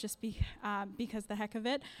out just because the heck of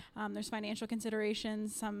it. There's financial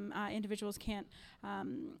considerations. Some individuals can't,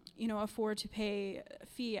 afford to pay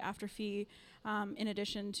fee after fee in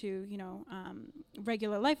addition to,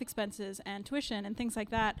 regular life expenses and tuition and things like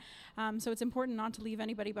that. So it's important not to leave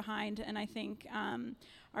anybody behind. And I think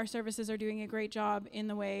our services are doing a great job in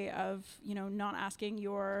the way of, not asking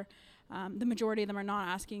your, the majority of them are not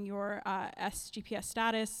asking your SGPS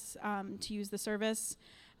status to use the service,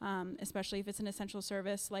 especially if it's an essential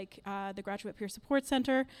service like the Graduate Peer Support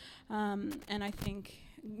Center. And I think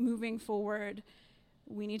moving forward,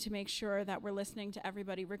 we need to make sure that we're listening to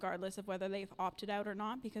everybody regardless of whether they've opted out or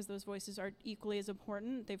not, because those voices are equally as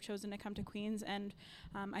important. They've chosen to come to Queen's, and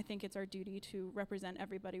I think it's our duty to represent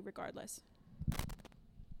everybody regardless.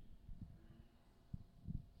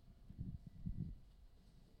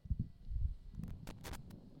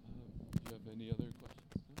 Do you have any other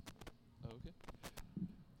questions?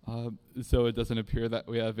 Oh, okay. So it doesn't appear that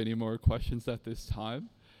we have any more questions at this time.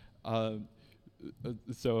 I'll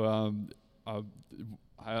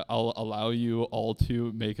allow you all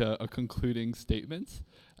to make a concluding statement,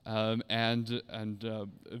 and then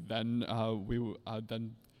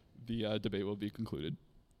the debate will be concluded.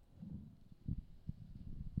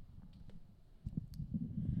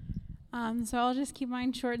 So I'll just keep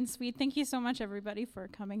mine short and sweet. Thank you so much, everybody, for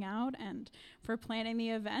coming out and for planning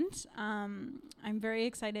the event. I'm very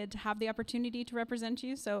excited to have the opportunity to represent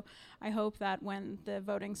you. So I hope that when the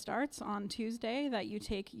voting starts on Tuesday, that you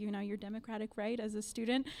take, your democratic right as a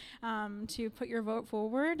student to put your vote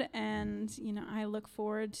forward. And, I look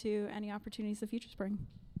forward to any opportunities the future bring.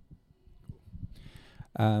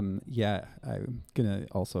 I'm gonna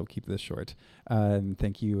also keep this short.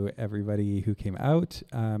 Thank you everybody who came out.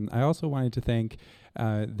 I also wanted to thank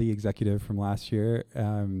the executive from last year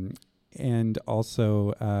and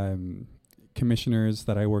also commissioners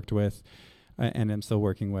that I worked with and am still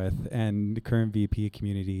working with, and the current VP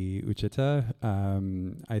Community Uchita.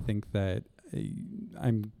 I think that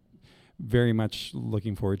I'm very much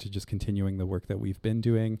looking forward to just continuing the work that we've been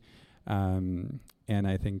doing. And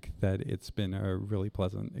I think that it's been a really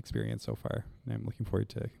pleasant experience so far, and I'm looking forward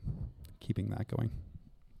to keeping that going.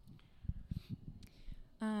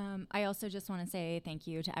 I also just want to say thank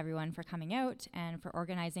you to everyone for coming out and for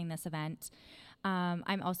organizing this event.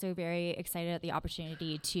 I'm also very excited at the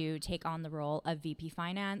opportunity to take on the role of VP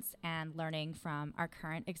Finance and learning from our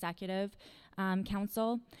current executive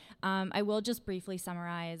council. I will just briefly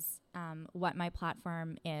summarize what my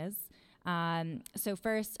platform is. So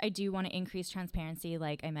first, I do want to increase transparency,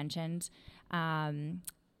 like I mentioned,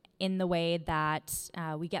 in the way that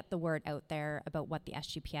we get the word out there about what the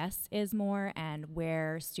SGPS is more and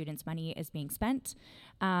where students' money is being spent.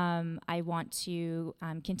 I want to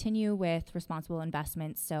continue with responsible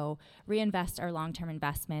investments, so reinvest our long-term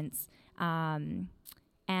investments, and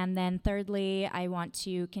And then thirdly, I want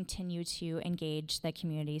to continue to engage the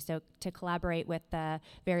community, so to collaborate with the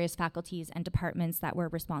various faculties and departments that we're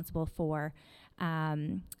responsible for,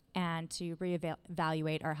 and to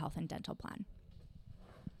reevaluate our health and dental plan.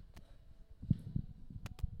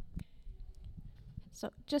 So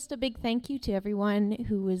just a big thank you to everyone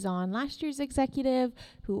who was on last year's executive,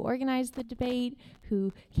 who organized the debate,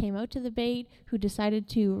 who came out to the debate, who decided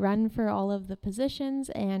to run for all of the positions.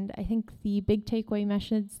 And I think the big takeaway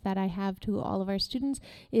message that I have to all of our students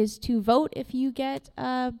is to vote if you get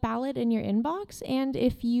a ballot in your inbox, and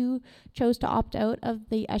if you chose to opt out of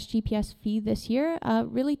the SGPS fee this year,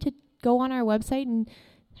 really to go on our website and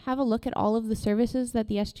have a look at all of the services that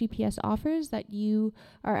the SGPS offers that you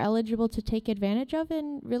are eligible to take advantage of,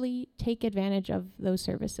 and really take advantage of those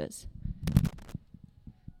services.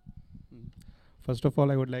 First of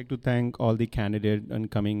all, I would like to thank all the candidates and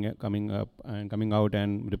coming out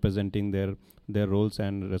and representing their roles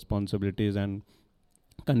and responsibilities and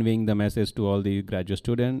conveying the message to all the graduate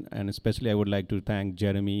students. And especially I would like to thank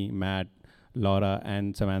Jeremy, Matt, Laura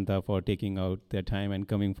and Samantha for taking out their time and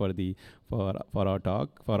coming for our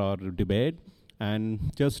talk, for our debate.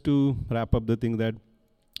 And just to wrap up the thing, that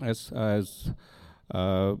as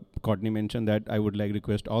Courtney mentioned, that I would like to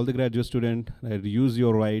request all the graduate students, use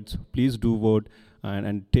your rights, please do vote,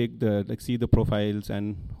 and take see the profiles,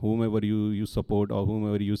 and whomever you support or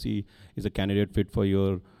whomever you see is a candidate fit for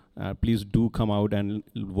your, please do come out and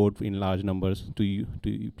vote in large numbers.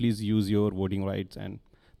 Please use your voting rights, and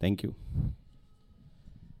thank you.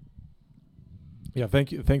 Yeah,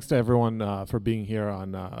 thank you. Thanks to everyone for being here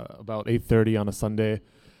on about 8:30 on a Sunday.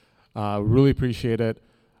 Really appreciate it.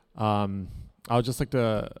 I would just like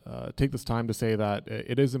to take this time to say that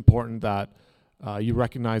it is important that you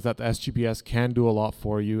recognize that the SGPS can do a lot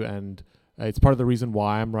for you, and it's part of the reason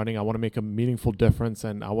why I'm running. I want to make a meaningful difference,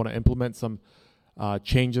 and I want to implement some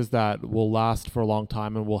changes that will last for a long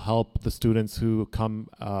time and will help the students who come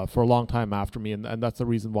for a long time after me. And that's the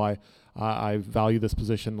reason why I value this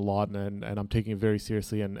position a lot, and I'm taking it very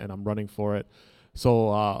seriously, and I'm running for it.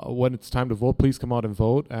 So when it's time to vote, please come out and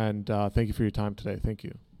vote. And thank you for your time today. Thank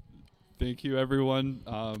you. Thank you, everyone.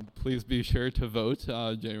 Please be sure to vote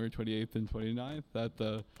January 28th and 29th at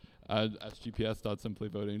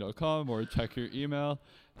sgps.simplyvoting.com, or check your email.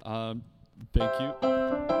 Thank you.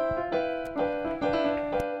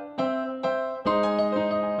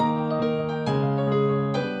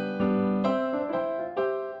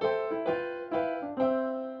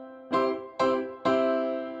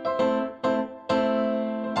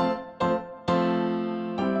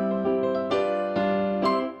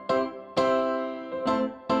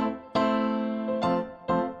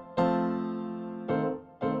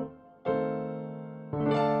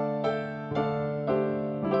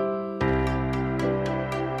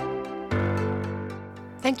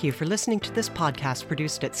 Thank you for listening to this podcast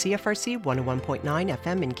produced at CFRC 101.9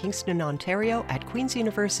 FM in Kingston, Ontario at Queen's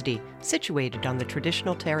University, situated on the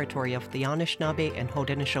traditional territory of the Anishinaabe and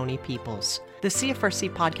Haudenosaunee peoples. The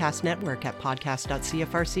CFRC Podcast Network at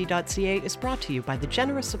podcast.cfrc.ca is brought to you by the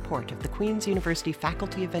generous support of the Queen's University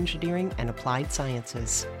Faculty of Engineering and Applied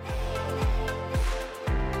Sciences.